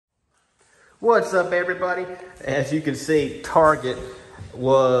What's up, everybody? As you can see, Target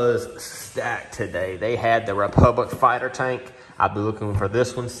was stacked today. They had the Republic fighter tank. I've been looking for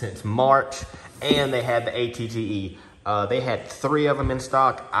this one since March, and they had the ATGE. They had 3 of them in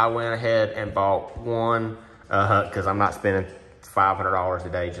stock. I went ahead and bought one because I'm not spending $500 a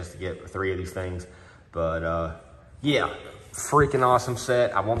day just to get 3 of these things. But yeah, freaking awesome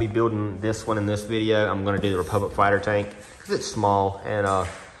set. I won't be building this one in this video. I'm gonna do the Republic fighter tank because it's small, and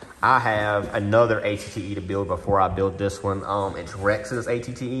I have another ATTE to build before I build this one. It's Rex's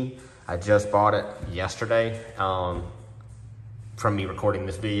ATTE. I just bought it yesterday from me recording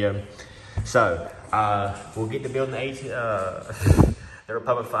this video. So we'll get to building the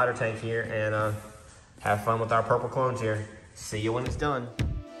Republic fighter tank here and have fun with our purple clones here. See you when it's done.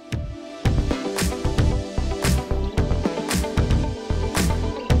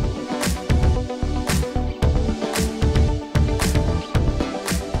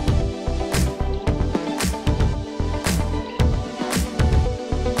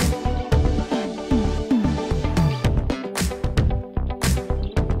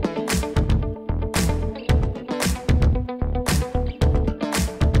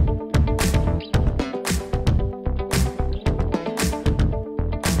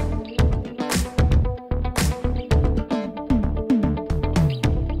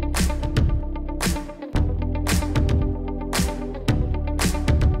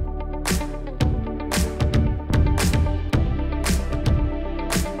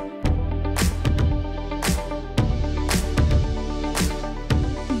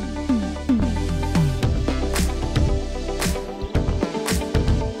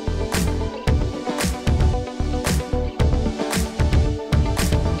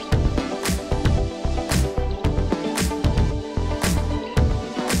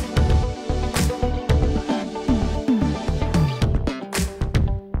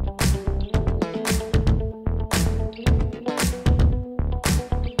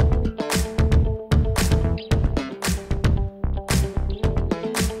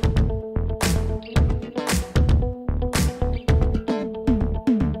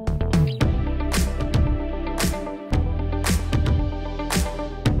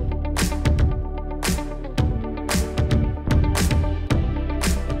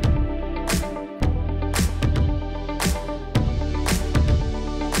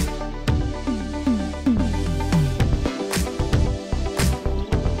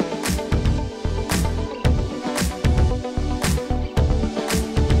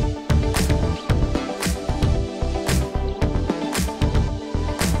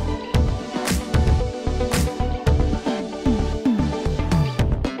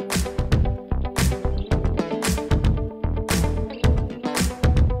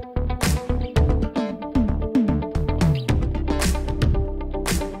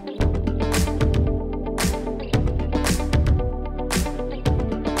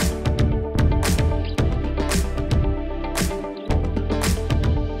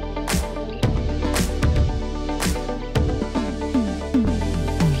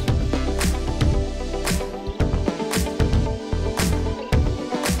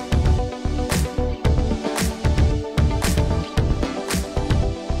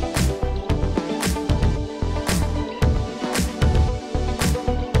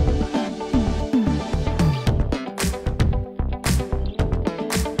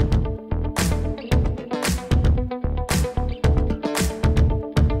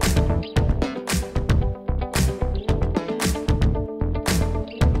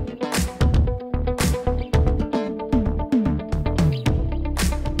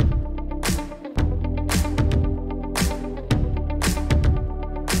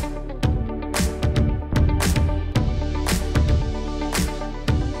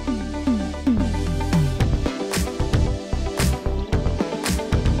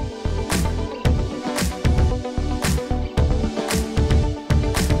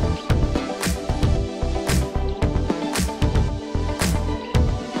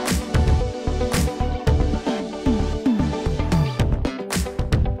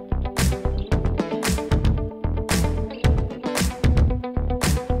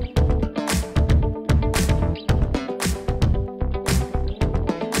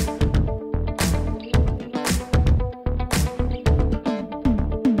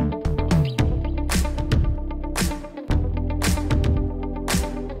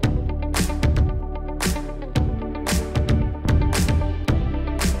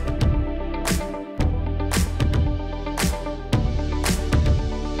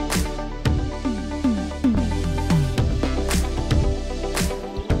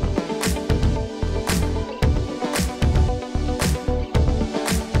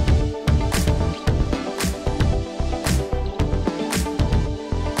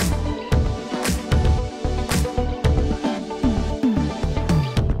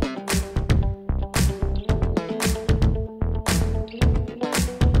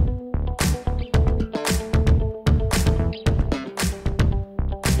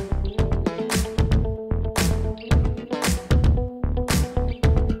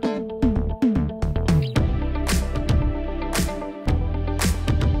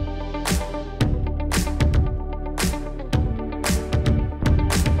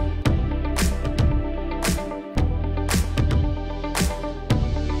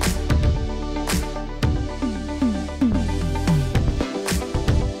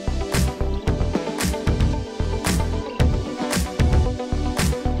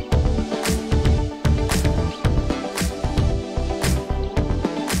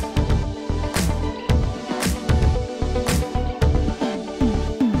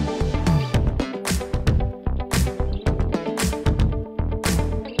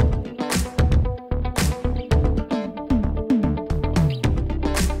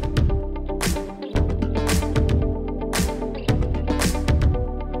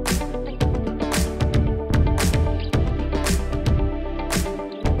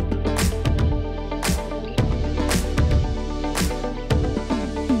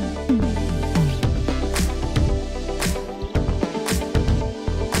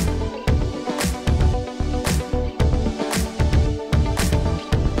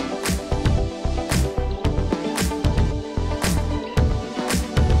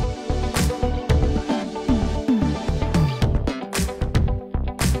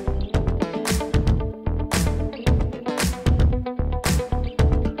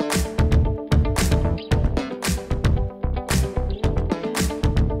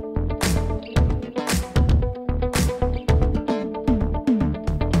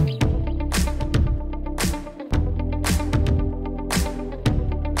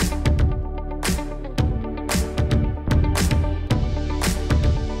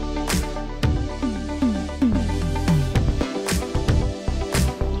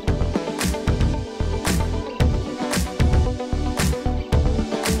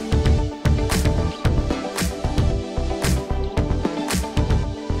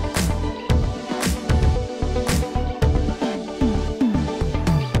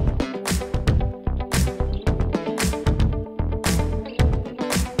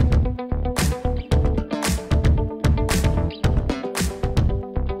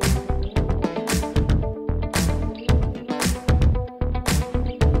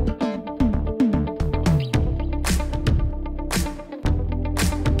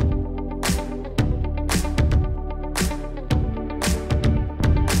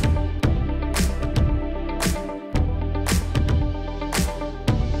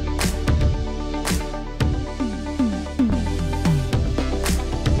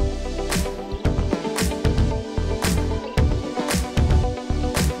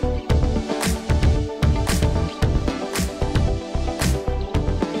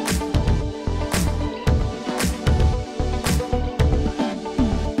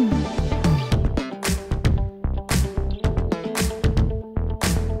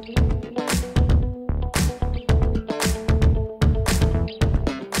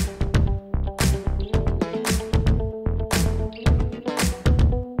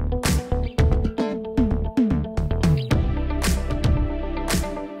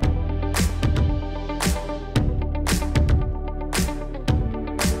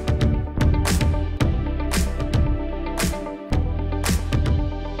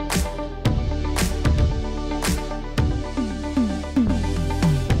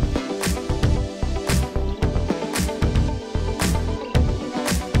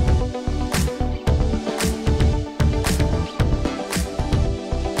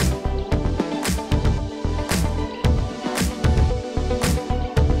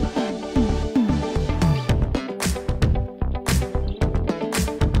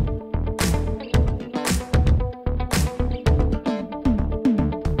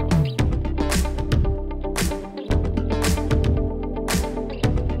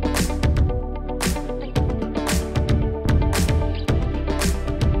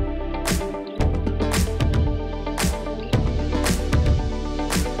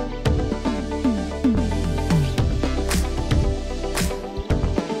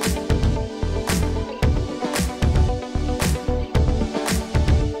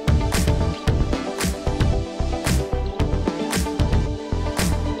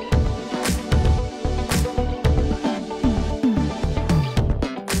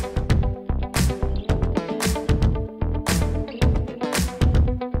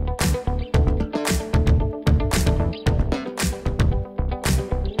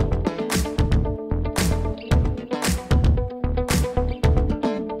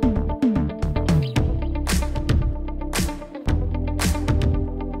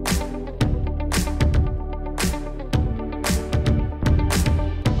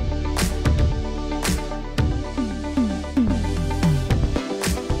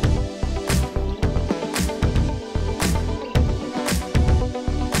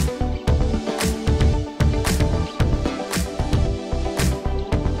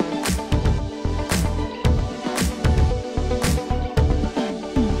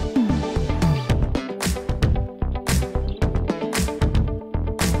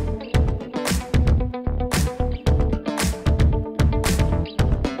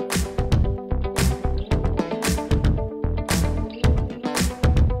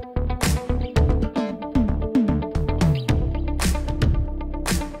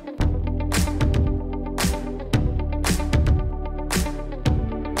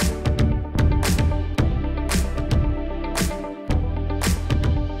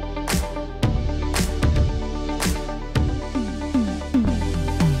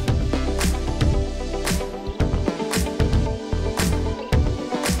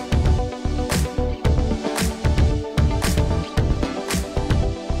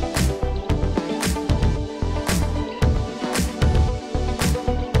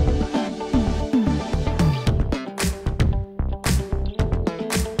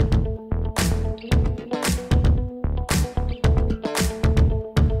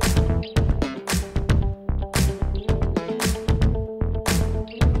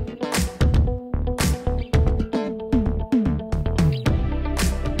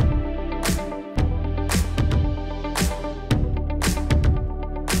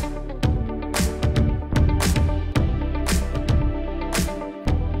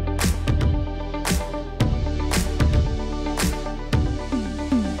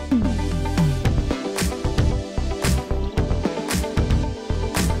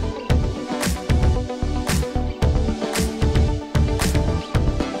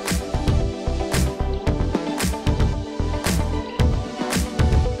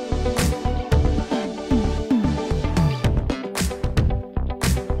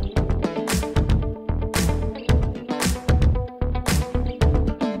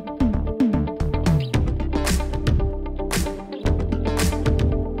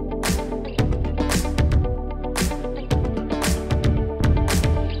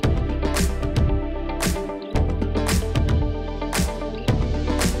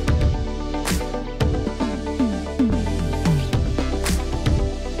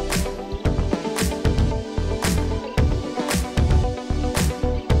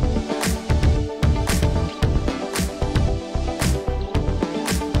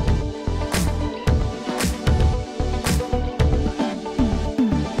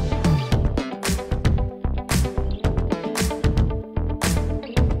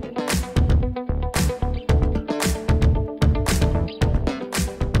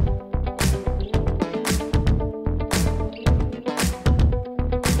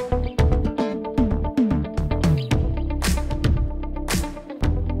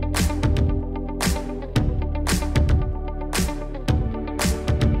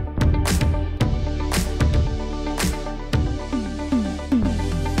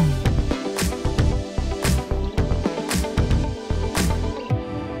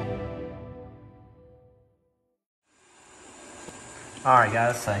 All right,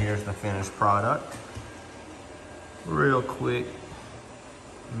 guys, so here's the finished product. Real quick,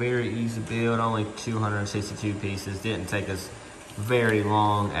 very easy build, only 262 pieces. Didn't take us very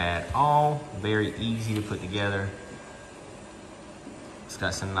long at all. Very easy to put together. It's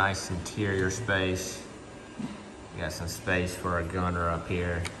got some nice interior space. We got some space for a gunner up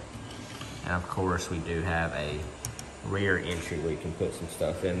here. And of course, we do have a rear entry where you can put some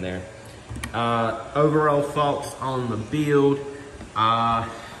stuff in there. Overall thoughts on the build.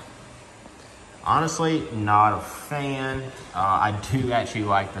 Honestly, not a fan. I do actually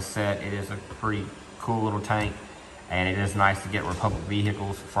like the set. It is a pretty cool little tank, and it is nice to get Republic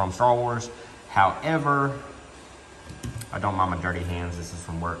vehicles from Star Wars. However, I don't mind my dirty hands. This is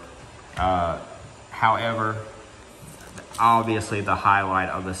from work. However, obviously the highlight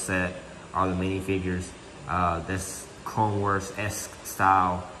of the set are the minifigures. This Clone Wars-esque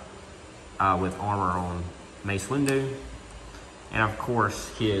style with armor on Mace Windu. And of course,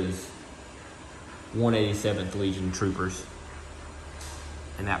 his 187th Legion troopers.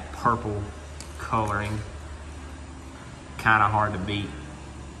 And that purple coloring. Kind of hard to beat.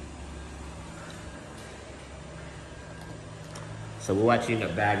 So we'll let you end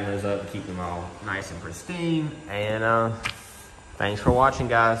up bagging those up and keep them all nice and pristine. And thanks for watching,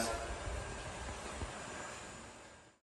 guys.